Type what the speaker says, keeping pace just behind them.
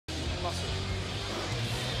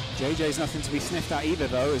JJ's nothing to be sniffed at either,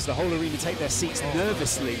 though, as the whole arena take their seats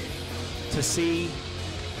nervously to see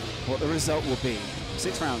what the result will be.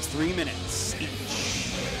 6 rounds, 3 minutes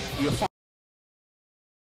each. Your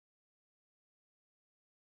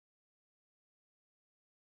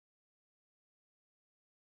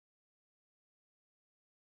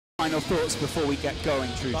final thoughts before we get going,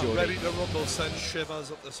 True Jordan? Ready to rumble sends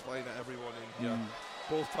shivers up the spine of everyone in here.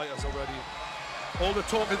 Both fighters are ready. All the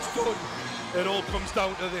talking's done. It all comes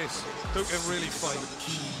down to this. Who can really fight?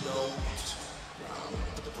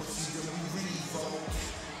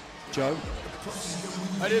 Joe?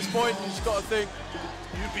 At this point, you just got to think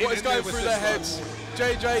what is going through their heads.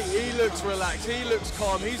 JJ, he looks relaxed, he looks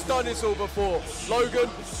calm, he's done this all before. Logan,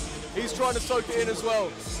 he's trying to soak it in as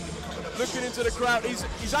well. Looking into the crowd,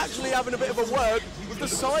 he's actually having a bit of a word with the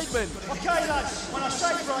sidemen. Okay lads, when I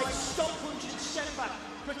say break, stop punching, step back.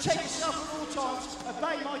 Protect yourself at all times,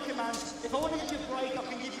 obey my commands. If I want to give you a break, I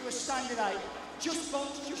can give you a standing 8. Just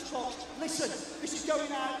box, just box. Listen, this is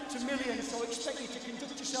going out to millions, so I expect you to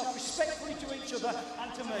conduct yourself respectfully to each other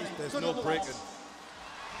and to me. There's no breaking.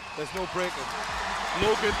 There's no breaking.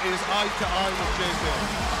 Logan is eye to eye with JJ.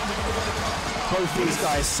 Both these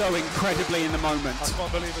guys so incredibly in the moment. I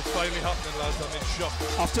can't believe it's finally happening, lads. I'm in shock.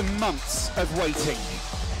 After months of waiting,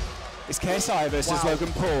 it's KSI versus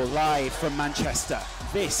Logan Paul live from Manchester.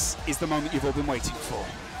 This is the moment you've all been waiting for.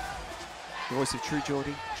 The voice of True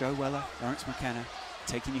Geordie, Joe Weller, Lawrence McKenna,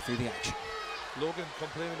 taking you through the action. Logan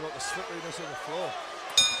complaining about the slipperiness of the floor.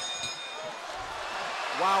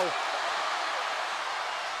 Wow.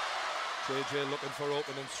 JJ looking for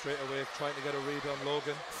opening straight away, trying to get a read on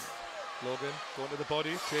Logan. Logan going to the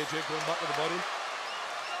body, JJ going back to the body.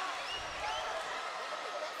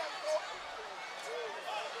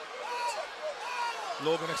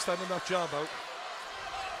 Logan extending that jab out.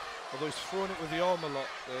 Although he's throwing it with the arm a lot,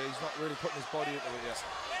 he's not really putting his body into it yet.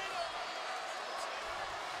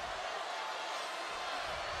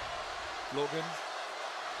 Logan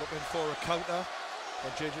looking for a counter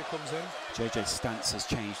when JJ comes in. JJ's stance has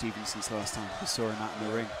changed even since the last time we saw him out in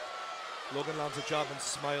the ring. Logan lands a jab and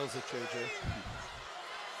smiles at JJ.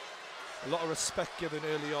 A lot of respect given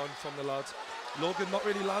early on from the lads. Logan not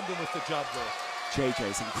really landing with the jab though.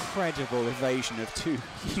 JJ's incredible evasion of two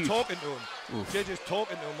huge... Talking to him. Oof. JJ's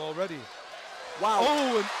talking to him already. Wow.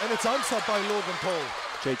 Oh, and it's answered by Logan Paul.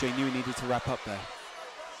 JJ knew he needed to wrap up there.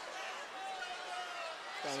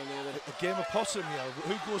 A game of possum here.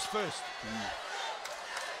 Who goes first?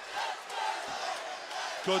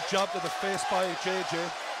 Good jab to the face by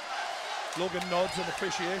JJ. Logan nods in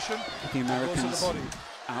appreciation. The Americans goes to the body.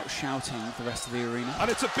 out shouting the rest of the arena. And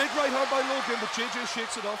it's a big right hand by Logan, but JJ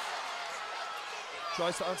shakes it off.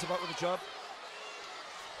 Tries to answer back with a jab.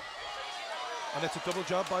 And it's a double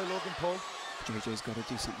jab by Logan Paul. JJ's got to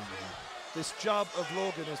do something here. This jab of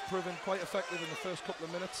Logan has proven quite effective in the first couple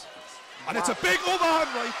of minutes. And it's a big overhand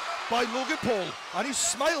right by Logan Paul. And he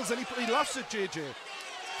smiles and he laughs at JJ.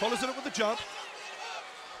 Follows it up with a jab.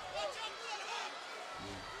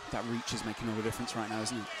 That reach is making all the difference right now,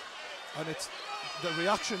 isn't it? And it's the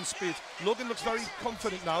reaction speed. Logan looks very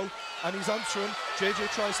confident now, and he's answering.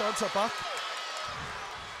 JJ tries to answer back.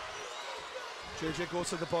 JJ goes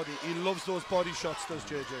to the body. He loves those body shots, does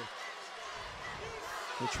JJ.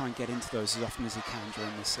 He'll try and get into those as often as he can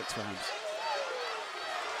during the 6 rounds.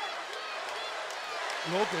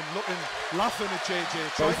 Logan looking, laughing at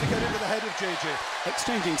JJ, trying to get into the head of JJ.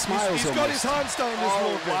 Exchanging smiles. He's got his hands down this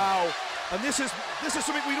Logan. Wow. And this is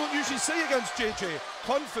something we don't usually see against JJ.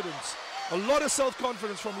 Confidence. A lot of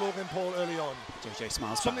self-confidence from Logan Paul early on. JJ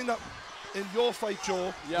smiles. Something that in your fight,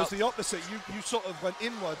 Joe, was the opposite. You sort of went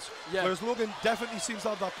inwards, whereas Logan definitely seems to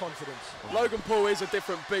have that confidence. Logan Paul is a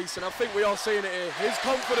different beast, and I think we are seeing it here. His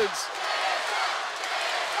confidence.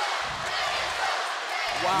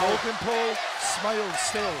 Wow. Logan Paul smiles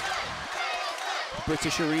still. The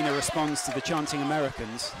British arena responds to the chanting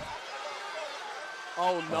Americans.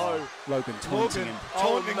 Oh no. Logan taunting him.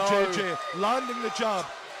 Taunting no. JJ, landing the jab,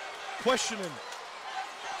 questioning.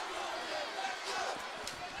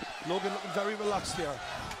 Logan looking very relaxed here,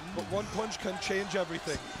 but one punch can change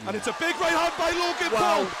everything. And it's a big right hand by Logan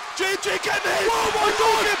Paul. JJ getting hit. Oh my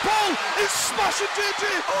God! Logan Paul is smashing JJ.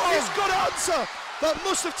 He's got to answer. That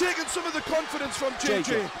must have taken some of the confidence from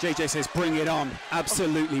JJ. JJ says, bring it on.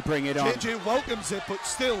 Absolutely bring it on. JJ welcomes it, but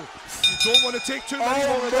still, you don't want to take too many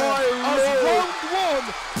more of my As Lord. round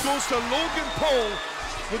 1 goes to Logan Paul.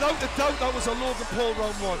 Without a doubt, that was a Logan Paul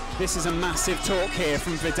round 1. This is a massive talk here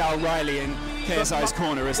from Vidal Riley in KSI's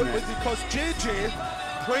corner, isn't it? Because JJ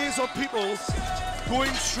preys on people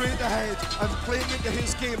going straight ahead and playing into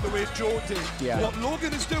his game the way Joe did. Yeah. What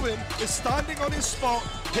Logan is doing is standing on his spot,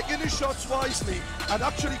 picking his shots wisely, and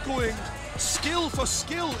actually going skill for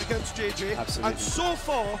skill against JJ. Absolutely. And so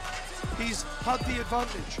far, he's had the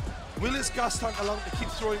advantage. Will his gas tank allow him to keep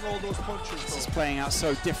throwing all those punches? This is playing out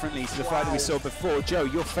so differently to the fight that we saw before. Joe,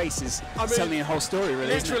 your face is I mean, telling the whole story, really.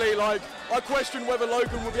 Literally, like, I question whether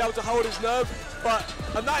Logan will be able to hold his nerve,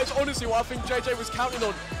 and that is honestly what I think JJ was counting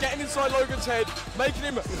on. Getting inside Logan's head, making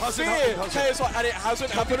him fear KSI, and it hasn't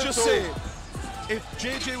happened at all. If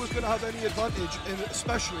JJ was going to have any advantage, in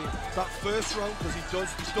especially that first round, because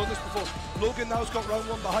he's done this before, Logan now's got round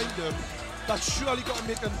one behind him. That's surely got to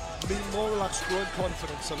make him be more relaxed, growing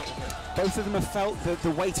confidence a little bit. Both of them have felt the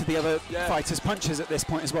weight of the other fighters' punches at this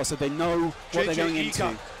point as well, so they know what they're going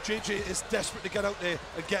into. JJ is desperate to get out there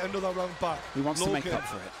and get another round back. He wants to make up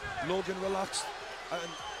for it. Logan relaxed, and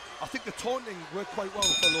I think the taunting worked quite well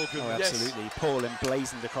for Logan. Oh, absolutely. Yes. Paul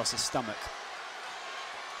emblazoned across his stomach.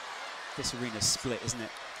 This arena's split, isn't it?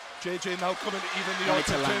 JJ now coming to even the odds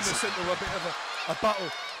and turn this into a bit of a battle.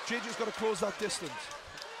 JJ's got to close that distance.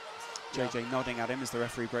 JJ nodding at him as the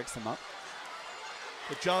referee breaks them up.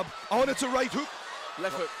 The jab. Oh, and it's a right hook.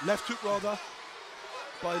 Left hook. Left hook, rather,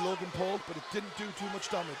 by Logan Paul, but it didn't do too much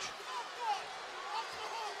damage.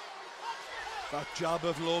 That jab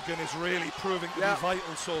of Logan is really proving to be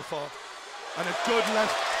vital so far. And a good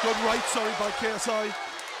right, by KSI.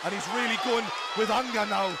 And he's really going with anger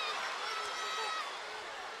now.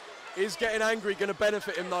 Is getting angry going to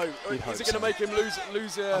benefit him though? Or is it going to make him lose?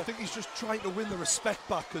 I think he's just trying to win the respect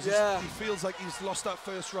back because he feels like he's lost that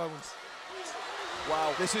first round.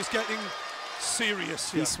 Wow. This is getting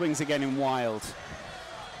serious here. He swings again in wild.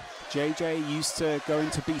 JJ used to go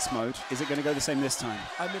into beast mode. Is it going to go the same this time?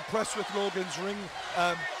 I'm impressed with Logan's ring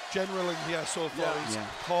generaling here so far. He's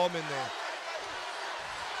calm in there.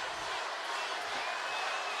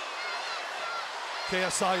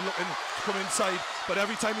 KSI looking to come inside, but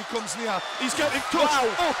every time he comes near, he's getting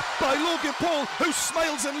touched up by Logan Paul, who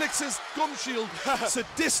smiles and licks his gum shield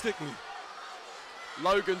sadistically.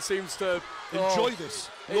 Logan seems to enjoy this.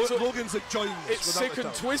 Logan's enjoying this. It's sick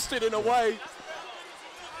and twisted in a way.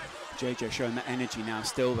 JJ showing that energy now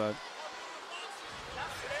still, though.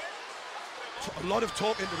 A lot of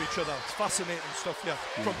talking to each other. It's fascinating stuff here.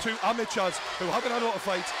 From two amateurs who haven't had a lot of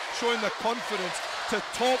fights, showing the confidence to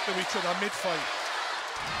talk to each other mid-fight.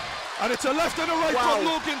 And it's a left and a right from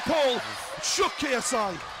Logan Paul. Shook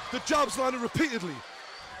KSI. The jabs landed repeatedly.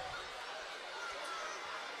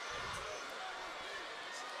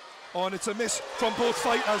 Oh, and it's a miss from both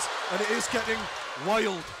fighters, and it is getting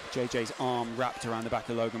wild. JJ's arm wrapped around the back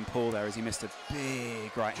of Logan Paul there as he missed a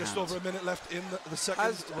big right hand. Just over a minute left in the second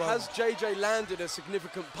round. Has JJ landed a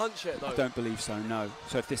significant punch yet, though? I don't believe so, no.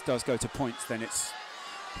 So if this does go to points, then it's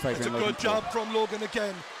favouring Logan Paul. It's a good jab from Logan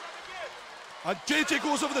again. And JJ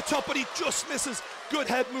goes over the top, but he just misses. Good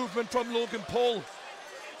head movement from Logan Paul.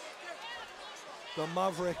 The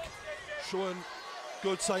Maverick showing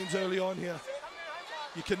good signs early on here.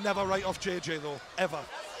 You can never write off JJ though, ever.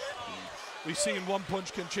 We've seen one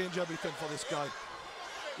punch can change everything for this guy.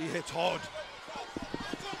 He hits hard.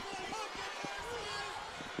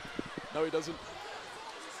 No, he doesn't.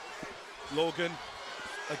 Logan,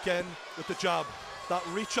 again with the jab. That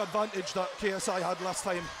reach advantage that KSI had last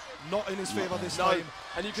time, not in his favour this time.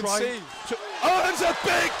 And you can see. Oh, and a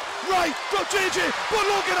big right from JJ, but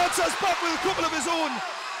Logan answers back with a couple of his own.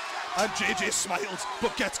 And JJ smiles,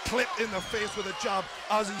 but gets clipped in the face with a jab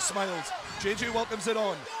as he smiles. JJ welcomes it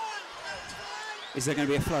on. Is there going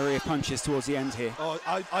to be a flurry of punches towards the end here? Oh,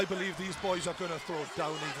 I believe these boys are going to throw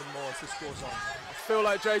down even more as this goes on. I feel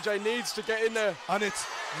like JJ needs to get in there. And it's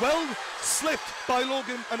well slipped by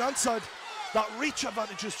Logan and answered. That reach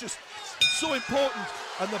advantage is just so important.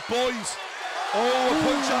 And the boys, a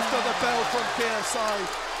punch after the bell from KSI.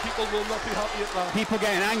 People will not be happy at that. People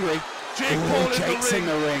getting angry. Jake Paul Jake's in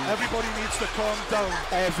the ring. Everybody needs to calm down.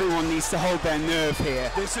 Everyone needs to hold their nerve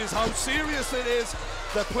here. This is how serious it is.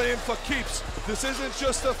 They're playing for keeps. This isn't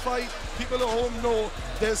just a fight. People at home know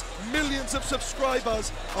there's millions of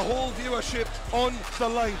subscribers, a whole viewership on the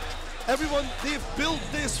line. Everyone, they've built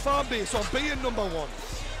this fan base on being number one.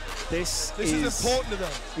 This is important to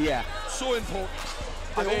them. Yeah. So important.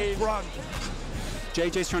 Their own brand.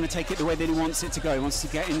 JJ's trying to take it the way that he wants it to go. He wants to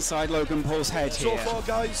get inside Logan Paul's head here. So far,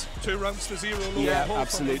 guys, 2 rounds to 0. Yeah,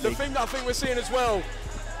 absolutely. The thing that I think we're seeing as well,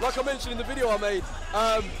 like I mentioned in the video I made,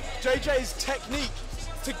 JJ's technique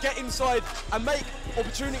to get inside and make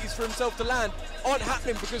opportunities for himself to land aren't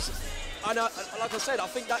happening because, like I said, I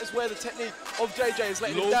think that is where the technique of JJ is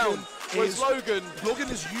letting him down. Whereas Logan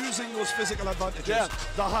is using those physical advantages,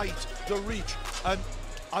 the height, the reach, and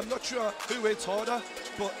I'm not sure who hits harder,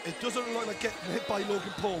 but it doesn't look like getting hit by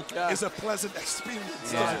Logan Paul is a pleasant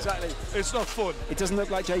experience. Yeah, exactly. It's not fun. It doesn't look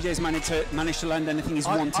like JJ's managed to land anything he's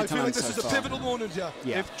wanted to land. I feel like this so is a far. pivotal moment here.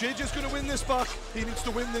 Yeah. If JJ's going to win this back, he needs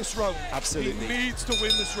to win this round. Absolutely. He needs to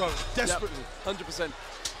win this round, desperately. Yep, 100%.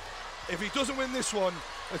 If he doesn't win this one,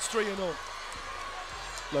 it's 3-0.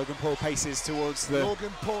 Logan Paul paces towards the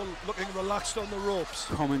Logan Paul looking relaxed on the ropes.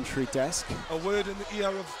 commentary desk. A word in the ear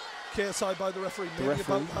of KSI by the referee, maybe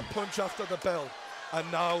about that punch after the bell. And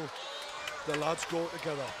now the lads go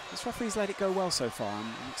together. This referee's let it go well so far.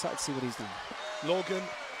 I'm excited to see what he's done. Logan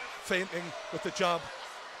feinting with the jab.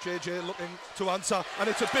 JJ looking to answer, and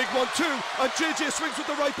it's a big 1-2, and JJ swings with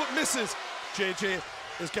the right but misses. JJ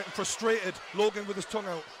is getting frustrated. Logan with his tongue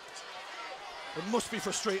out. It must be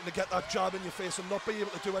frustrating to get that jab in your face and not be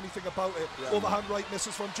able to do anything about it. Yeah. Overhand right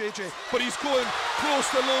misses from JJ, but he's going close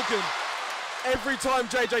to Logan. Every time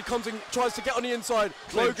JJ comes and tries to get on the inside,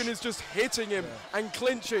 Clinch. Logan is just hitting him and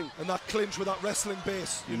clinching. And that clinch with that wrestling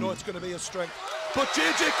base, you know it's going to be a strength. But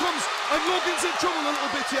JJ comes, and Logan's in trouble a little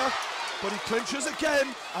bit here. But he clinches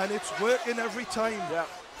again, and it's working every time. Yeah.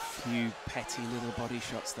 Few petty little body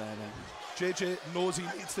shots there then. JJ knows he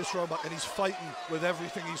needs this round back, and he's fighting with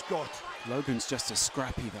everything he's got. Logan's just as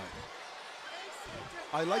scrappy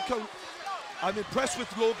though. I like how, I'm impressed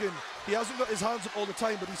with Logan. He hasn't got his hands up all the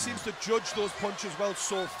time, but he seems to judge those punches well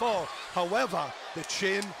so far. However, the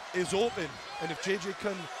chain is open, and if JJ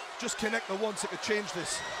can just connect the once, it could change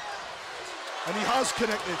this. And he has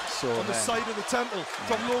connected on the side of the temple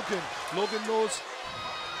from Logan. Logan knows.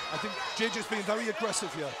 I think JJ's being very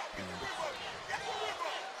aggressive here.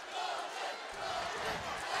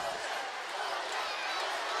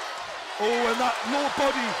 Oh, and that low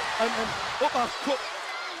body and uppercut.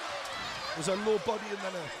 There's a low body and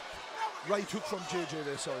then a right hook from JJ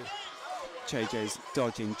there, sorry. JJ's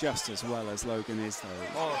dodging just as well as Logan is though.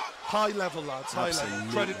 Oh, high level, lads, high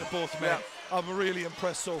level. Credit to both men. I'm really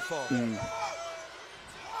impressed so far.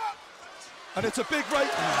 And it's a big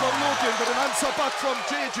right from Logan, but an answer back from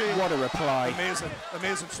JJ. What a reply. Amazing,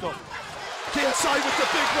 amazing stuff. KSI with the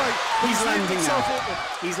big right. He's landing now. Open.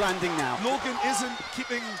 He's landing now. Logan isn't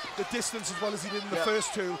keeping the distance as well as he did in the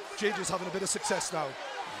first two. JJ's having a bit of success now.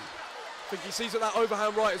 I think he sees that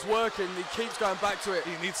overhand right is working. He keeps going back to it.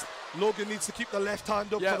 Logan needs to keep the left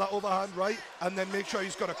hand up for that overhand right, and then make sure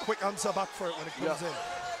he's got a quick answer back for it when it comes in.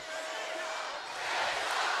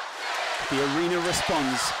 The arena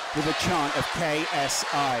responds with a chant of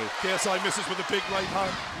KSI. KSI misses with a big right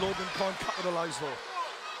hand. Logan can't capitalise though.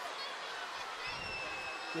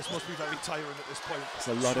 This must be very tiring at this point. It's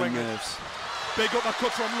a lot of nerves. Big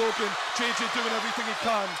uppercut from Logan. JJ doing everything he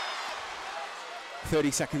can.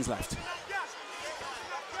 30 seconds left.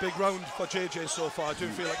 Big round for JJ so far. I do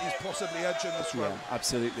feel like he's possibly edging this round. Yeah,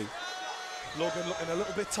 absolutely. Logan looking a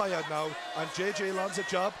little bit tired now, and JJ lands a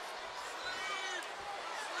jab.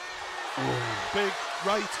 Big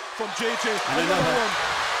right from JJ. And another one.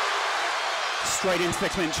 Straight into the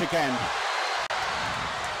clinch again.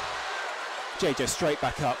 JJ straight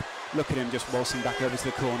back up. Look at him just waltzing back over to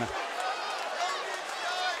the corner.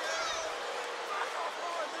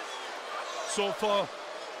 So far,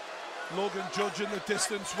 Logan judging the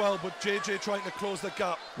distance well, but JJ trying to close the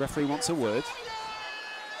gap. Referee wants a word.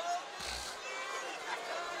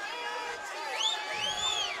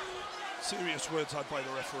 Serious words had by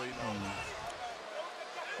the referee now.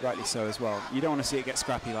 Rightly so as well. You don't want to see it get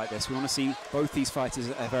scrappy like this. We want to see both these fighters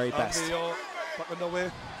at their very best. And they are back on their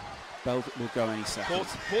way. Bell will go any second.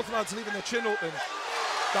 Both lads leaving their chin open.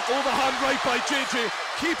 That overhand right by JJ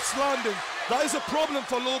keeps landing. That is a problem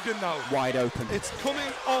for Logan now. Wide open. It's coming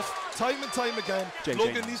off time and time again. JJ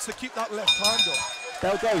Logan needs to keep that left hand up.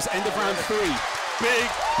 Bell goes, end of round 3. Big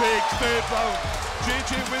third round.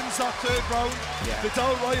 JJ wins that third round. Yeah.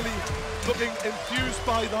 Vidal Riley looking infused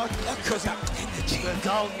by that. Look at that energy.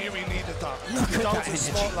 Vidal knew he needed that. Look Vidal's at that a energy.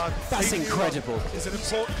 smart lad. That's incredible. It's an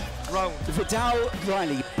important round. Vidal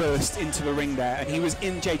Riley burst into the ring there and he was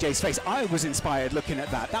in JJ's face. I was inspired looking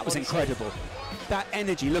at that. That was incredible. That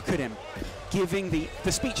energy, look at him. Giving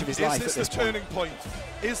the speech of his life at this point. Is this the turning point?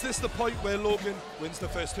 Is this the point where Logan wins the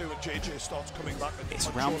first two and JJ starts coming back? It's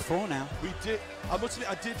round 4 now. I must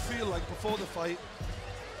admit, I did feel like before the fight,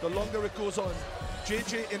 the longer it goes on,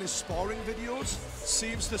 JJ in his sparring videos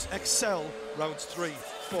seems to excel rounds 3,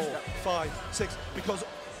 4, 5, 6, because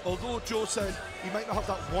although Joe said he might not have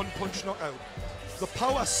that one punch knockout, the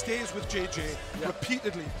power stays with JJ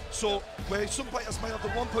repeatedly. So where some fighters might have the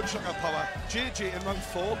one punch knockout power, JJ in round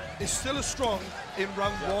 4 is still as strong in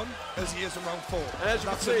round 1 as he is in round 4. And as you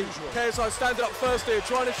That's can see, unusual. KSI standing up first here,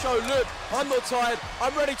 trying to show, look, I'm not tired,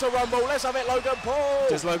 I'm ready to rumble, let's have it, Logan Paul.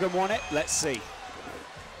 Does Logan want it? Let's see.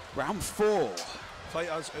 Round 4.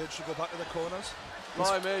 Fighters urged to go back to the corners.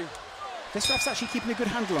 Blimey. This ref's actually keeping a good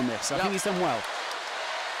handle on this. I think he's done well.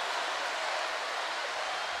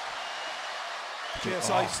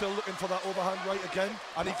 KSI still looking for that overhand right again,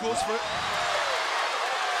 and he goes for it.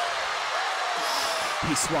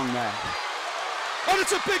 He swung there. And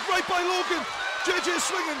it's a big right by Logan. JJ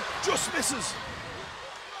swinging, just misses.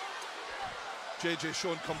 JJ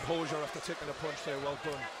showing composure after taking a punch there, well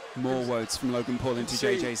done. More words from Logan Paul into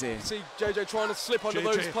JJ's ear. See JJ trying to slip under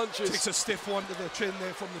those punches. Takes a stiff one to the chin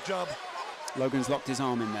there from the jab. Logan's locked his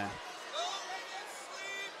arm in there.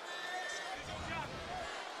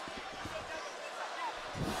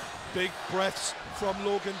 Big breaths from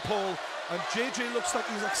Logan Paul, and JJ looks like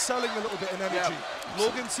he's excelling a little bit in energy.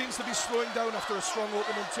 Logan seems to be slowing down after a strong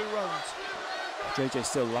opening 2 rounds. JJ's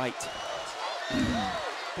still light.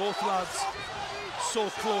 Both lads so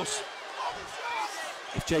close.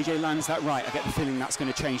 If JJ lands that right, I get the feeling that's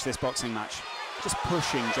going to change this boxing match. Just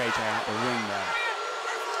pushing JJ out the ring there.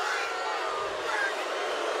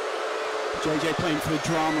 JJ playing for the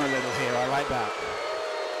drama a little here, I like that.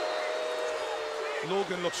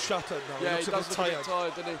 Logan looks shattered now. Yeah, he looks a bit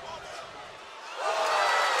tired, doesn't he?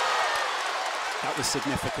 That was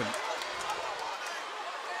significant.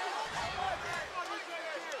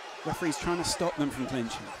 Referee's trying to stop them from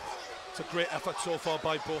clinching. It's a great effort so far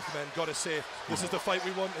by both men, gotta say. This is the fight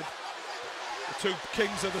we wanted. The 2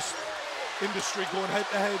 kings of the industry going head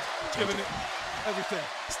to head, giving it everything.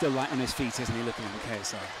 Still light on his feet, isn't he, looking at the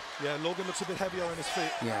KSI? Yeah, Logan looks a bit heavier on his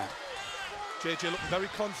feet. Yeah. JJ looking very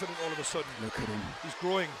confident all of a sudden. Look at him. He's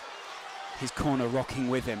growing. His corner rocking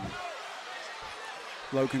with him.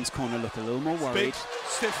 Logan's corner look a little more worried. Big,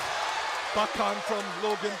 stiff backhand from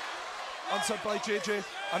Logan, answered by JJ,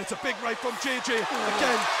 and it's a big right from JJ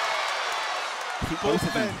again. I think both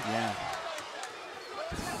of them, yeah.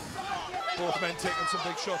 Both men taking some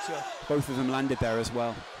big shots here. Both of them landed there as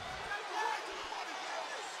well.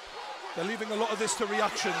 They're leaving a lot of this to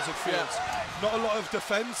reactions, it feels. Yeah. Not a lot of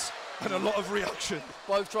defense and a lot of reaction.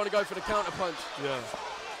 Both trying to go for the counter punch. Yeah.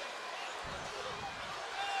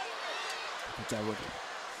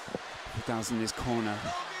 Vidal's in his corner,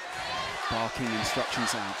 barking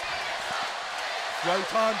instructions out. Right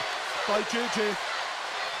hand by JJ.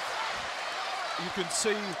 You can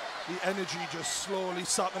see the energy just slowly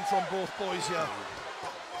sapping from both boys here.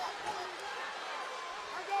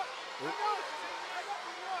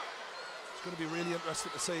 It's going to be really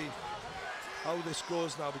interesting to see how this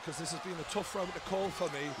goes now, because this has been a tough round to call for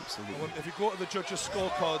me. Absolutely. If you go to the judges'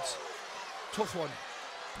 scorecards, tough one.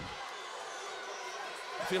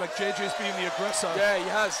 I feel like JJ's being the aggressor. Yeah, he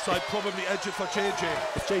has. So I'd probably edge it for JJ.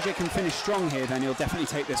 If JJ can finish strong here, then he'll definitely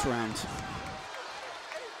take this round.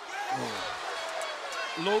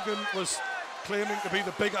 Logan was claiming to be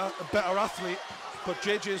the bigger and better athlete, but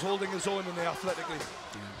JJ is holding his own in there athletically.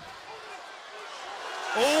 Yeah.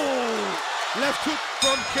 Oh! Left hook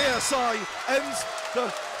from KSI ends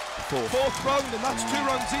the fourth round, and that's 2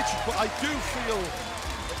 rounds each. But I do feel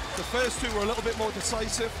the first 2 were a little bit more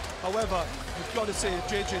decisive. However, you've got to say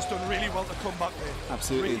JJ's done really well to come back there.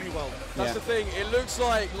 Absolutely. Really well. That's the thing. It looks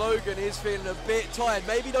like Logan is feeling a bit tired.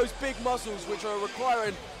 Maybe those big muscles, which are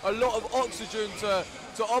requiring a lot of oxygen to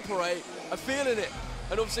operate, are feeling it.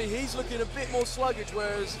 And obviously he's looking a bit more sluggish,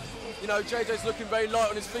 whereas, you know, JJ's looking very light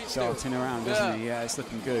on his feet still. Darting around, isn't he? Yeah, it's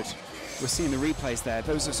looking good. We're seeing the replays there.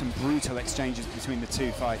 Those are some brutal exchanges between the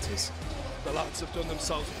 2 fighters. The lads have done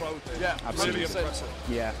themselves proud there. Yeah, absolutely. Really impressive.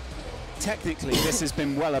 Yeah. Technically, this has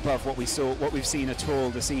been well above what we've seen at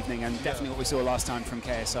all this evening, and definitely what we saw last time from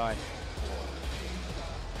KSI.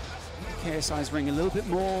 KSI's ring a little bit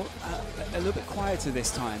more, a little bit quieter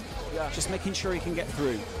this time. Yeah. Just making sure he can get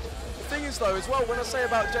through. The thing is, though, as well, when I say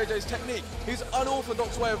about JJ's technique, his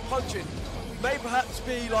unorthodox way of punching may perhaps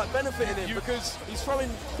be like benefiting him, because he's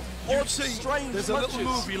throwing odd, strange there's punches. a little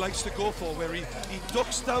move he likes to go for where he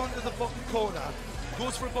ducks down to the bottom corner,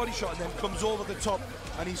 goes for a body shot, and then comes over the top.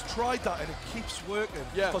 And he's tried that, and it keeps working.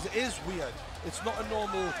 Because it is weird. It's not a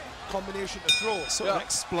normal combination to throw. Sort of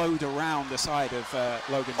explode around the side of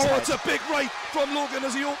Logan's head. Oh, it's a big right from Logan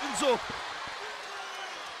as he opens up.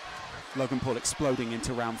 Logan Paul exploding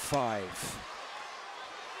into round 5.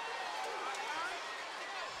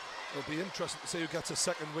 It'll be interesting to see who gets a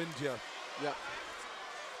second wind here. Yeah.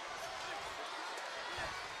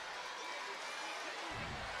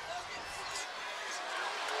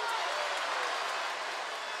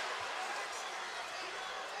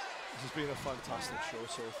 This has been a fantastic show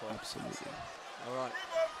so far. Absolutely. All right.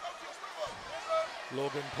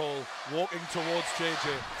 Logan Paul walking towards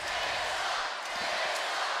JJ.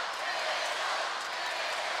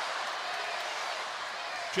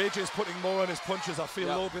 JJ's putting more on his punches. I feel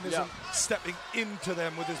Logan isn't stepping into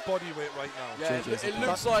them with his body weight right now. Yeah, it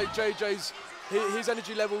looks like JJ's, his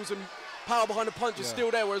energy levels and power behind the punch is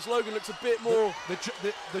still there, whereas Logan looks a bit more...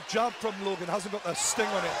 The jab from Logan hasn't got that sting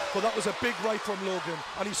on it, but that was a big right from Logan,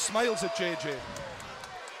 and he smiles at JJ.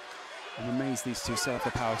 I'm amazed these two still have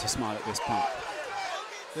the power to smile at this point.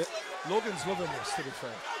 Logan's loving this, to be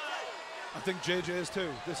fair. I think JJ is too.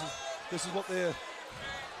 This is what they're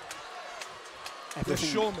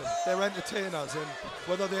showmen, they're entertainers, and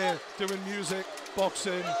whether they're doing music,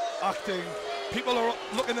 boxing, acting, people are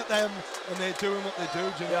looking at them and they're doing what they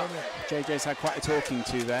do. Do you know what I mean? JJ's had quite a talking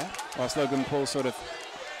to there, whilst Logan Paul sort of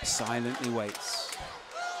silently waits.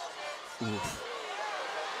 Oof.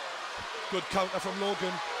 Good counter from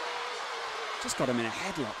Logan. Just got him in a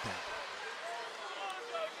headlock there.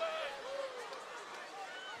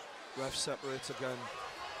 Ref separates again.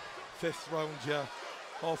 5th round,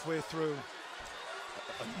 halfway through.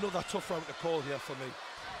 Another tough round to call here for me.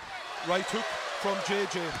 Right hook from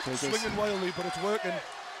JJ. Swinging wildly, but it's working.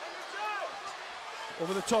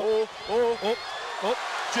 Over the top.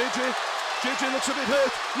 JJ looks a bit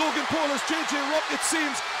hurt. Logan Paul has JJ rocked, it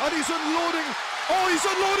seems, and he's unloading. Oh, he's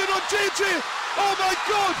unloading on JJ. Oh my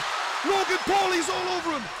God. Logan Paul, he's all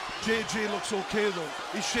over him. JJ looks okay though.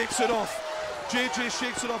 He shakes it off. JJ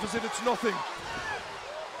shakes it off as if it's nothing.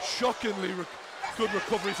 Shockingly good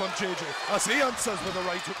recovery from JJ as he answers with a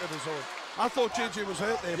right hook of his own. I thought JJ was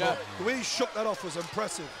hurt there, but the way he shook that off was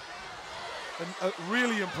impressive. And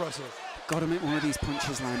really impressive. Got to make one of these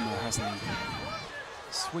punches land more, hasn't he?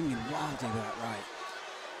 Swinging wildly with that right.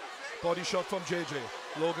 Body shot from JJ.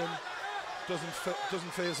 Logan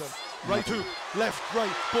doesn't phase him. Right hook, left,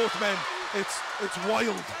 right, both men. It's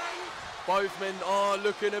wild. Both men are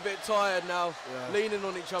looking a bit tired now, leaning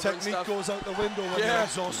on each other. Technique and stuff. goes out the window when you're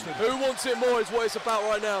exhausted. Who wants it more is what it's about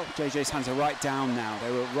right now. JJ's hands are right down now.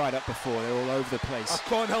 They were right up before. They're all over the place. I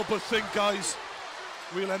can't help but think, guys,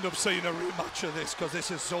 we'll end up seeing a rematch of this because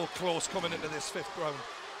this is so close coming into this 5th round.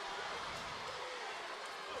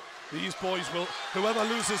 These boys will, whoever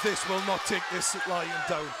loses this will not take this lying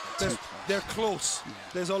down. They're close. Yeah.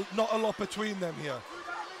 There's not a lot between them here.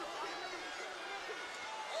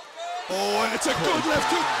 Oh, and it's a good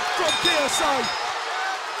left hook from KSI.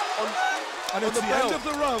 And it's the end of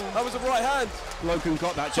the round. That was a right hand. Logan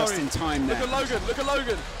got that just in time there. Look at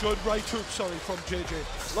Logan. Good right hook, from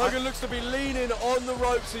JJ. Logan looks to be leaning on the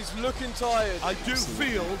ropes. He's looking tired. I do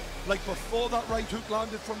feel like before that right hook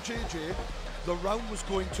landed from JJ, the round was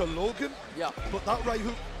going to Logan. Yeah. But that right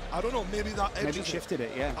hook, I don't know, maybe that edged Maybe shifted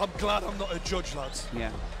it, yeah. I'm glad I'm not a judge, lads.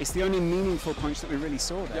 Yeah. It's the only meaningful punch that we really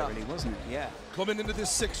saw there, really, wasn't it? Yeah. Coming into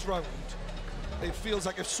this 6th round, it feels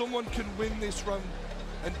like if someone can win this round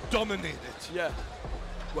and dominate it,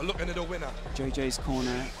 we're looking at a winner. JJ's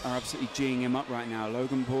corner are absolutely geeing him up right now.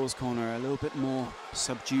 Logan Paul's corner are a little bit more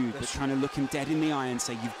subdued, but trying to look him dead in the eye and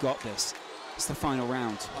say, you've got this. It's the final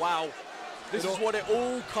round. Wow. This is what it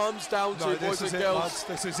all comes down to, boys and girls. Lads.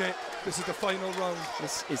 This is it. This is the final round.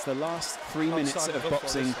 This is the last 3 minutes of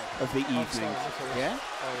boxing of the evening. Yeah?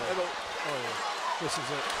 This is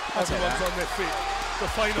it. Everyone's on their feet. The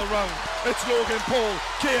final round. It's Logan Paul,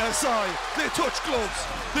 KSI. They touch gloves.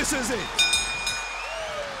 This is it.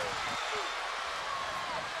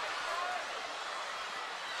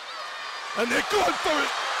 And they're going for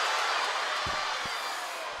it.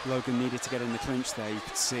 Logan needed to get in the clinch there, you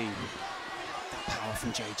could see. Power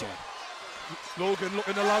from JJ. Logan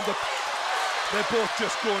looking to land up. They're both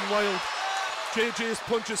just going wild. JJ's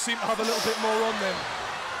punches seem to have a little bit more on them.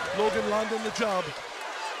 Logan landing the jab.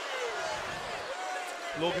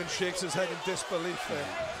 Logan shakes his head in disbelief there.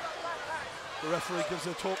 The referee gives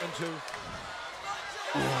a talking to.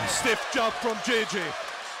 Stiff jab from JJ.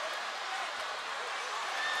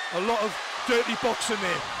 A lot of dirty boxing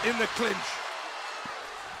there in the clinch.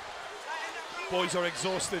 Boys are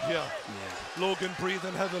exhausted here. Yeah. Logan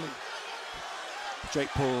breathing heavily. Jake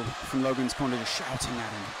Paul from Logan's corner is shouting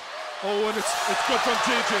at him. Oh, and it's good from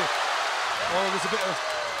JJ. Oh, there's a bit of...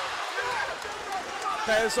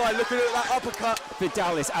 KSI looking at that uppercut.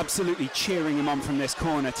 Vidal is absolutely cheering him on from this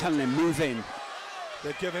corner, telling him, move in.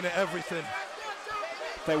 They're giving it everything.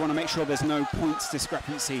 They want to make sure there's no points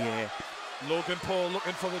discrepancy here. Logan Paul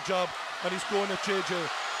looking for the jab, and he's going at JJ.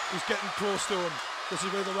 He's getting close to him. This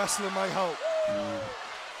is where the wrestling might help.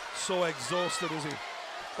 So exhausted is he.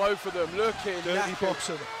 Both of them looking dirty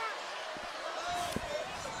boxing.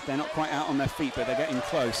 They're not quite out on their feet, but they're getting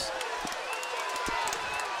close.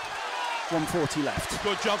 140 left.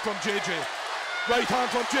 Good job from JJ. Right hand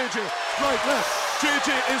from JJ. Right, left. JJ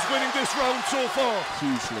is winning this round so far.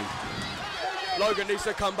 Hugely. Logan needs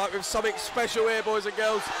to come back with something special here, boys and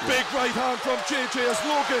girls. Big right hand from JJ as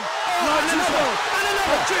Logan lands as well.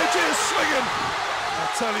 And JJ is swinging. I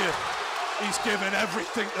tell you, he's giving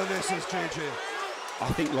everything to this as JJ. I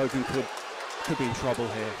think Logan could be in trouble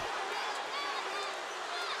here.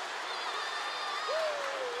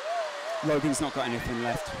 Logan's not got anything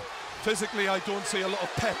left. Physically, I don't see a lot of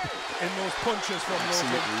pep in those punches from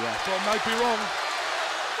Logan. Yeah. So I might be wrong.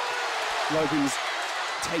 Logan's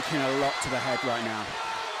taking a lot to the head right now.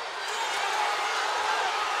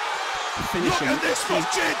 Finishing. Look at this from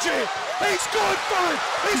JJ. He's going for it.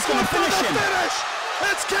 He's going for the finish.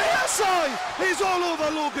 It's KSI. He's all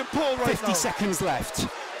over Logan Paul right 50 now. seconds left.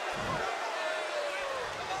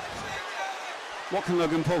 What can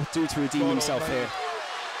Logan Paul do to redeem himself here?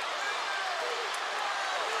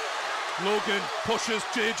 Logan pushes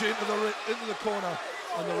JJ into the corner,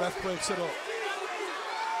 and the ref breaks it up.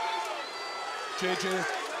 JJ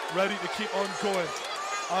ready to keep on going,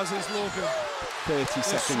 as is Logan. 30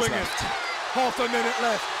 seconds left. Half a minute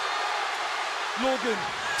left. Logan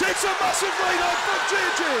takes a massive right hand from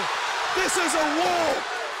JJ. This is a war.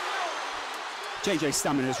 JJ's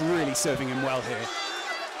stamina is really serving him well here.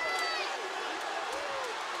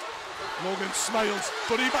 Logan smiles,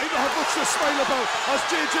 but he might not have much to smile about as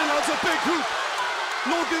JJ lands a big hook.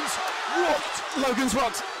 Logan's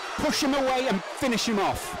rocked. Push him away and finish him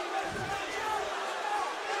off.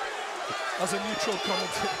 As a neutral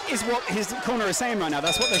commentator. Is what his corner is saying right now.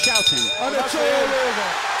 That's what they're shouting. And it's all over.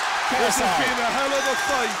 This has been a hell of a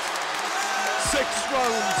fight. 6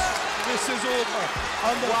 rounds. This is over.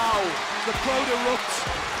 And the crowd erupts.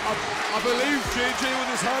 I believe JJ with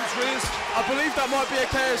his hands raised. I believe that might be a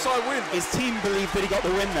KSI win. His team believed that he got the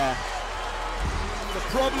win there. The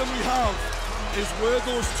problem we have is were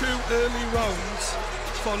those 2 early rounds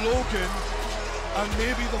for Logan and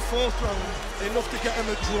maybe the 4th round enough to get him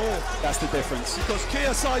a draw. That's the difference. Because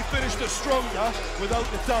KSI finished it stronger, without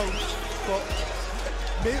a doubt, but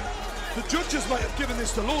the judges might have given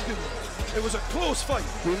this to Logan. It was a close fight.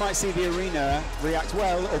 We might see the arena react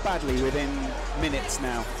well or badly within minutes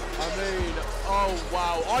now. I mean, oh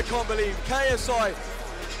wow, I can't believe KSI,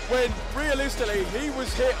 when realistically he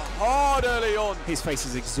was hit hard early on. His face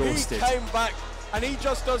is exhausted. He came back and he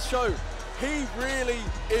just does show he really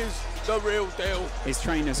is the real deal. His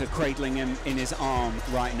trainers are cradling him in his arm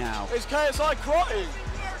right now. Is KSI crying?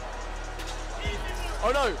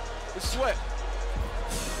 Oh no, it's sweat.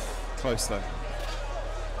 Close though.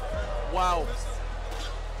 Wow.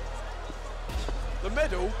 The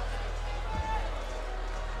medal?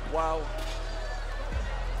 Wow.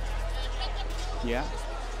 Yeah.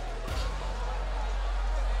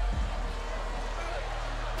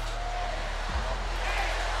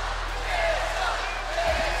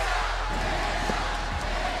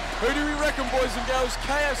 Who do we reckon, boys and girls?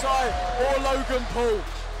 KSI or Logan Paul?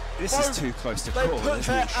 This is too close to They call, put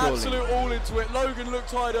isn't their it, surely? absolute all into it. Logan looked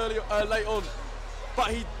tired late on, but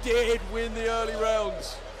he did win the early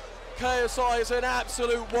rounds. KSI is an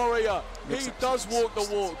absolute warrior. He does walk the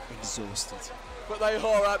walk. Exhausted. But they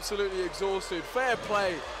are absolutely exhausted. Fair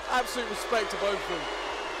play. Absolute respect to both of them.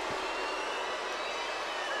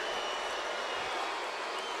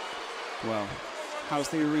 Well, how's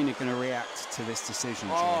the arena going to react to this decision,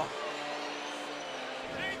 Jim? Oh.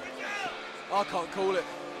 I can't call it.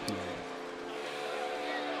 Yeah.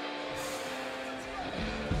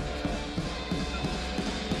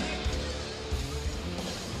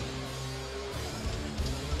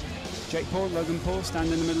 Jake Paul, Logan Paul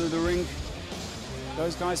stand in the middle of the ring.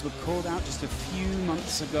 Those guys were called out just a few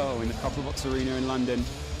months ago in the Copperbox Arena in London.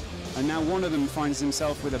 And now one of them finds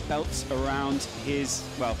himself with a belt around his,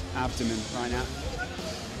 well, abdomen right now.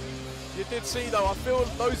 You did see though, I feel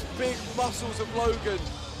those big muscles of Logan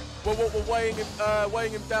were what were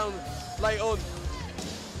weighing him down late on,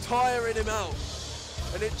 tiring him out.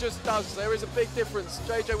 And it just does. There is a big difference.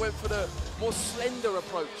 JJ went for the more slender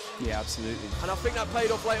approach. Yeah, absolutely. And I think that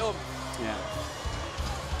paid off late on. Yeah.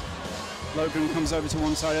 Logan comes over to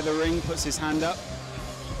one side of the ring, puts his hand up.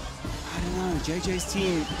 I don't know, JJ's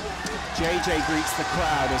team. JJ greets the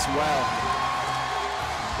crowd as well.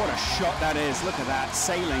 What a shot that is. Look at that,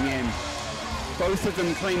 sailing in. Both of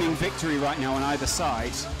them claiming victory right now on either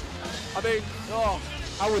side. I mean,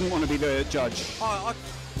 I wouldn't want to be the judge. I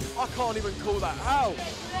can't even call that. How?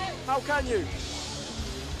 How can you?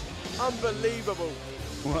 Unbelievable.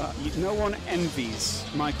 Well, no one envies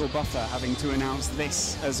Michael Buffer having to announce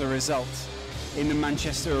this as a result in the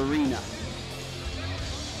Manchester Arena.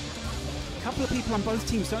 A couple of people on both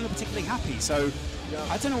teams don't look particularly happy, so yeah.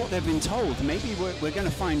 I don't know what they've been told. Maybe we're going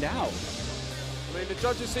to find out. I mean, the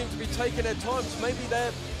judges seem to be taking their time, so maybe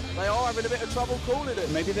they're they are having a bit of trouble calling it.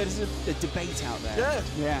 Maybe there's a debate out there. Yeah.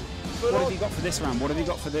 Yeah. What have you got for this round? What have you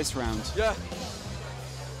got for this round? Yeah.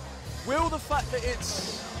 Will the fact that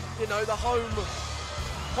it's, you know, the home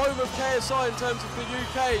of KSI in terms of the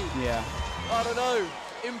UK, Yeah. I don't know,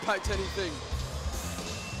 impact anything?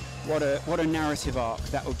 What a narrative arc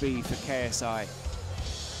that would be for KSI.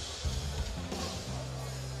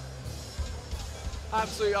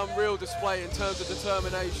 Absolutely unreal display in terms of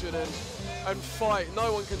determination and fight.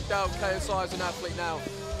 No one can doubt KSI as an athlete now.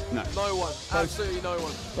 No. No one. Absolutely no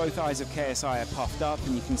one. Both eyes of KSI are puffed up,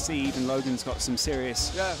 and you can see even Logan's got some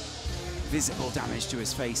serious visible damage to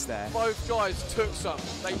his face there. Both guys took some.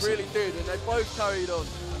 They really did, and they both carried on.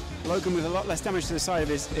 Logan with a lot less damage to the side of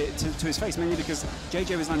his to his face, mainly because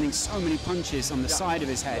JJ was landing so many punches on the side of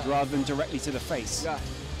his head rather than directly to the face. Yeah.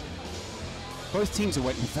 Both teams are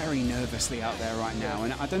waiting very nervously out there right now,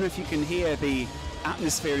 and I don't know if you can hear the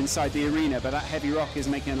atmosphere inside the arena, but that heavy rock is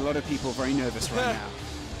making a lot of people very nervous right now.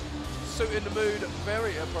 Suiting the mood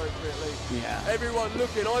very appropriately. Yeah. Everyone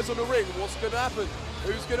looking, eyes on the ring. What's going to happen?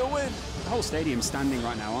 Who's going to win? The whole stadium's standing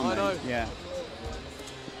right now, aren't they? I know. Yeah.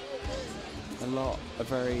 A lot of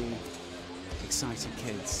very excited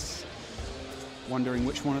kids wondering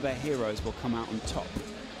which one of their heroes will come out on top.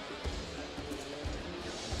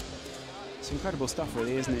 It's incredible stuff,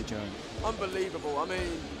 really, isn't it, Joe? Unbelievable. I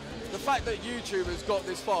mean, the fact that YouTube has got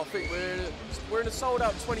this far, I think we're in a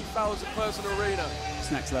sold-out 20,000 person arena.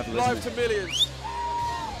 It's next level, Live isn't it? to millions.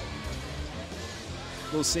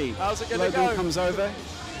 We'll see. How's it going to Logan go? comes over.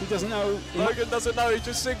 He doesn't know. Logan doesn't know. He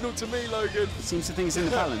just signalled to me, Logan. Seems to think he's in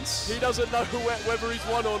the balance. He doesn't know whether he's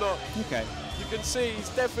won or not. Okay. You can see he's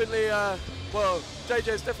definitely, well,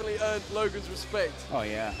 JJ's definitely earned Logan's respect. Oh,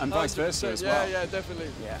 yeah. And vice versa as well. Yeah, definitely.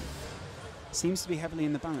 Yeah. Seems to be heavily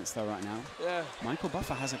in the balance, though, right now. Yeah. Michael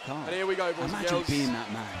Buffer has a card. And here we go, boys and Imagine girls. being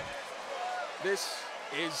that man. This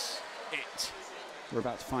is it. We're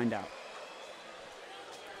about to find out.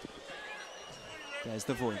 There's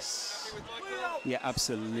the voice. Yeah,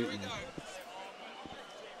 absolutely.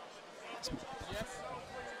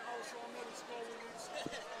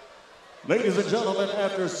 Ladies and gentlemen,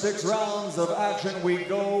 after 6 rounds of action, we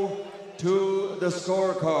go to the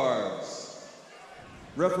scorecards.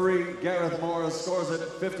 Referee Gareth Morris scores it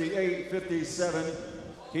 58-57.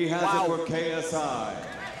 He has it for KSI.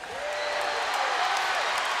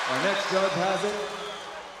 Our next judge has it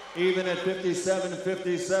even at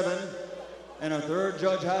 57-57. And our third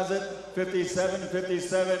judge has it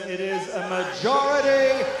 57-57. It is a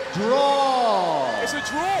majority draw. It's a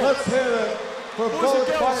draw. Let's hear it for both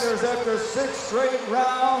fighters after 6 straight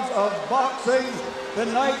rounds of boxing. The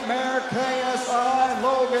Nightmare KSI,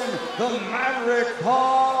 Logan, the Maverick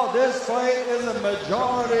Paul. This fight is a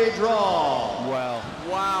majority draw. Well.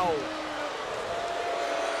 Wow.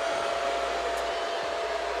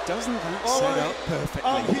 Doesn't that set up perfectly?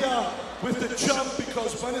 I'm here with the champ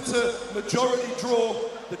because when it's a majority draw,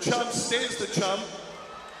 the champ stays the champ.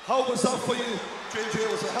 How was that for you, JJ?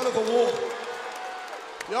 It was a hell of a war.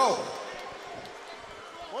 Yo,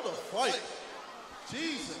 what a fight.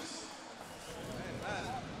 Jesus. Man.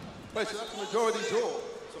 Wait, so that's a majority draw.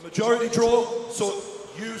 It's a majority draw, so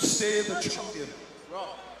you stay the champion.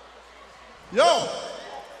 Yo!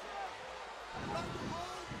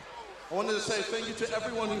 I wanted to say thank you to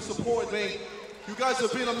everyone who supported me. You guys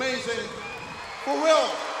have been amazing. For real.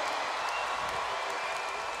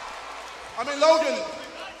 I mean, Logan,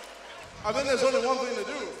 I think there's only one thing to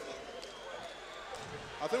do.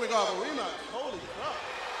 I think we gotta have a rematch. Holy crap.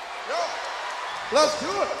 Yo, let's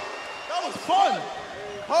do it. That was fun.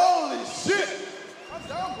 Holy shit. I'm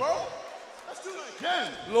down, bro. Let's do it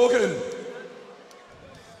again. Logan,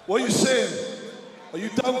 what are you saying? Are you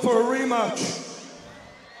down for a rematch?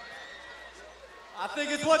 I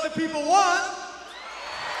think it's what the people want.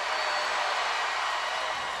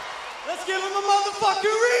 Let's give them a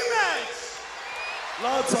motherfucking rematch.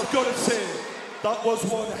 Lads, I've got to say, that was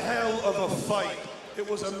one hell of a fight. It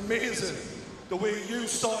was amazing. The way you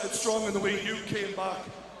started strong and the way you came back.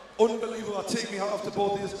 Unbelievable. I take me hat off to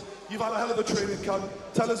both of you. You've had a hell of a training camp.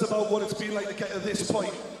 Tell us about what it's been like to get to this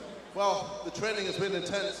point. Well, the training has been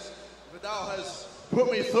intense. Vidal has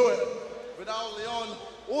put me through it. Vidal, Leon,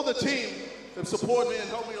 all the team have supported me and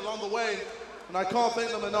helped me along the way. And I can't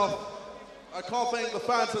thank them enough. I can't thank the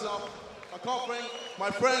fans enough. I can't thank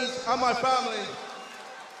my friends and my family.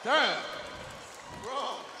 Damn.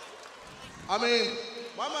 Bro. I mean,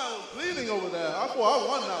 my man was bleeding over there. I thought I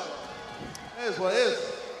won that one. It is what it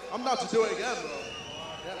is. I'm about to do it again, bro.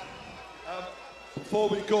 Yeah. Before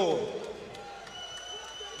we go,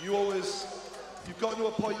 you've got to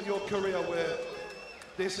a point in your career where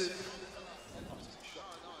this is,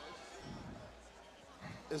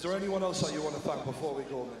 Is there anyone else that you want to thank before we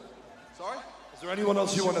go, man? Sorry? Is there anyone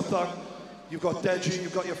else you want to thank? You've got Deji,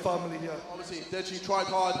 you've got your family here. Obviously, Deji tried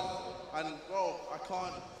hard, and bro, I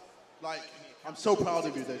can't, like, I'm so proud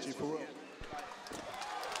of you, Deji, for real.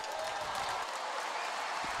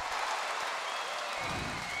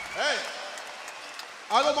 Hey,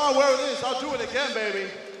 I don't mind wearing this, I'll do it again, baby.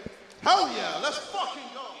 Hell yeah, let's fucking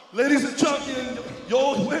go. Ladies and champion,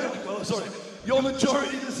 your winner, oh, sorry, your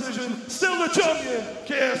majority decision, still the champion,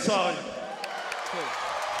 KSI.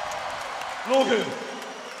 Logan,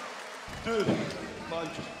 dude, man,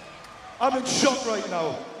 I'm in shock right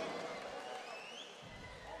now.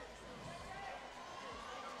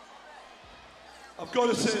 I've got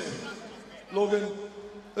to say, Logan,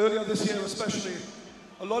 earlier this year especially,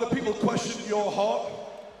 a lot of people questioned your heart.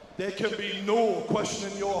 There can be no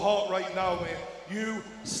questioning your heart right now, man. You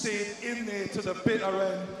stayed in there to the bitter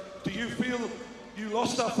end. Do you feel you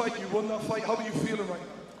lost that fight, you won that fight? How are you feeling right now?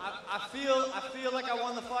 I feel like I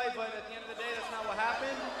won the fight, but at the end of the day, that's not what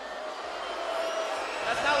happened.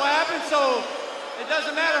 That's not what happened, so it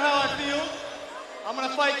doesn't matter how I feel. I'm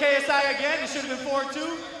gonna fight KSI again. It should have been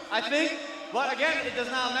 4-2, I think. But again, it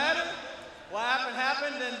does not matter. What happened,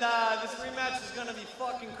 happened, and this rematch is gonna be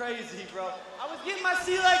fucking crazy, bro. I was getting my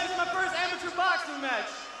sea legs. This is my first amateur boxing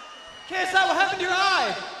match. KSI, what happened to your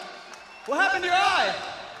eye? What happened to your eye?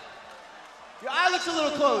 Your eye looks a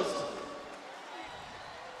little closed.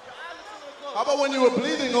 Your eye looks a little closed. How about when you were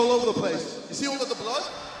bleeding all over the place? You see all of the blood?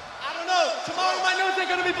 I don't know. Tomorrow my nose ain't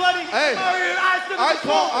gonna be bloody. Hey, tomorrow your eye's gonna be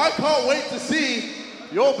closed. I can't wait to see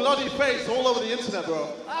your bloody face all over the internet,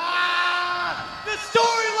 bro. The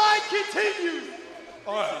storyline continues.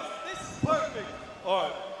 All right. This is perfect. All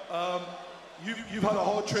right. You've had a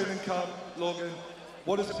hard training camp, Logan.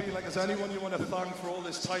 What has it been like? Is there anyone you want to thank for all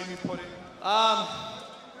this time you put in?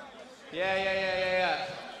 Yeah.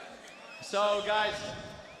 So, guys,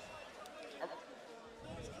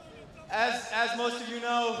 as most of you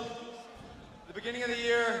know, the beginning of the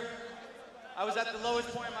year, I was at the lowest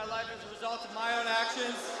point in my life as a result of my own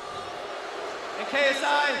actions. And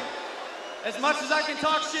KSI, as much as I can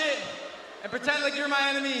talk shit and pretend like you're my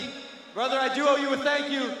enemy, brother, I do owe you a thank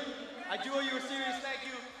you. I do owe you a serious thank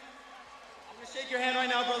you. I'm gonna shake your hand right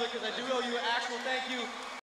now, brother, because I